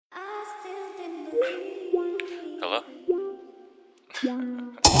Hello? What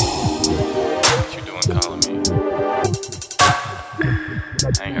you doing calling me?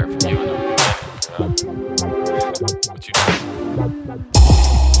 I ain't heard from you in a minute, What you doing?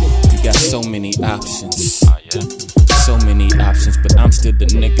 You got so many options. Yeah? So many options, but I'm still the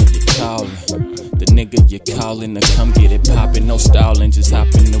nigga you callin'. The nigga you callin' to come get it poppin'. No stallin', just hop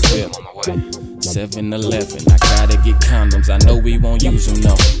in the whip. On my way. 7-Eleven, I gotta get condoms. I know we won't use them,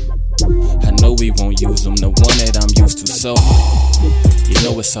 no. I know we won't use them, the one that I'm used to. So, you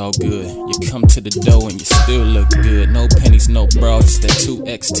know it's all good. You come to the door and you still look good. No pennies, no bra, just that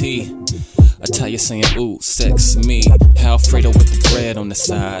 2XT. I tell you saying, ooh, sex me. Alfredo with the bread on the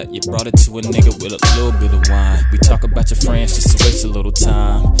side. You brought it to a nigga with a little bit of wine. We talk about your friends just to waste a little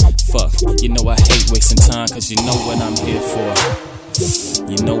time. Fuck, you know I hate wasting time, cause you know what I'm here for.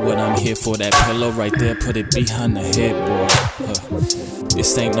 You know what I'm here for. That pillow right there, put it behind the headboard.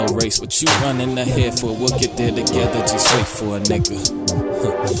 This ain't no race, what you running ahead for? We'll get there together, just wait for a nigga.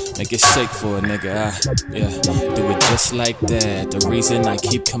 Make it shake for a nigga. Do it just like that. The reason I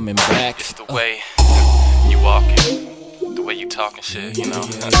keep coming back. It's the way you walking, the way you talking shit, you know.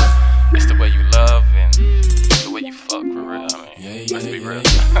 It's the way you love and the way you fuck, for real. I mean, let's be real.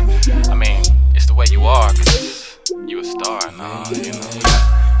 I mean, it's the way you are, cause you a star, no, you know.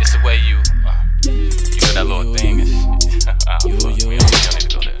 It's the way you do that little thing. We don't need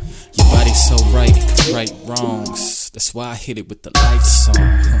to go there. Your body's so right wrongs. That's why I hit it with the lights on.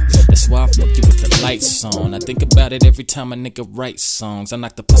 That's why I fuck you with the lights on. I think about it every time a nigga writes songs. I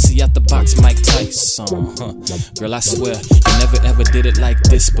knock the pussy out the box, Mike Tyson. Girl, I swear, you never ever did it like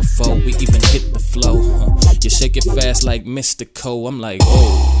this before. We even hit the flow. You shake it fast like Mr. Cole. I'm like,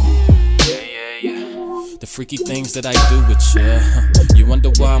 oh. The freaky things that I do with ya. You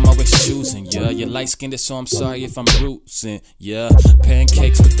wonder why I'm always choosing ya. You're light-skinned, so I'm sorry if I'm bruising ya.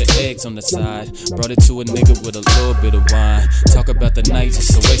 Pancakes with the eggs on the side. Brought it to a nigga with a little bit of wine. Talk about the night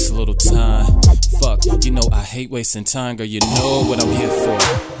just to waste a little time. Fuck, you know I hate wasting time, girl. You know what I'm here for.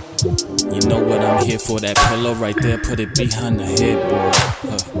 You know what I'm here for. That pillow right there, put it behind the headboard.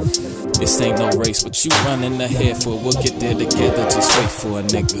 This ain't no race, what you running ahead for? We'll get there together, just wait for a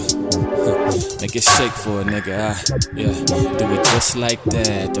nigga. Make it shake for a nigga. Do it just like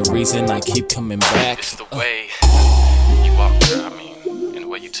that. The reason I keep coming back. It's the way you walk, girl. I mean, and the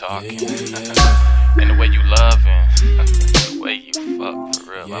way you talk, and the way you love, and the way you fuck,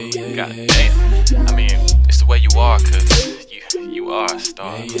 for real. I mean, goddamn. I mean, it's the way you are, cause you are a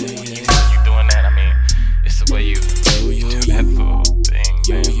star. You doing that, I mean, it's the way you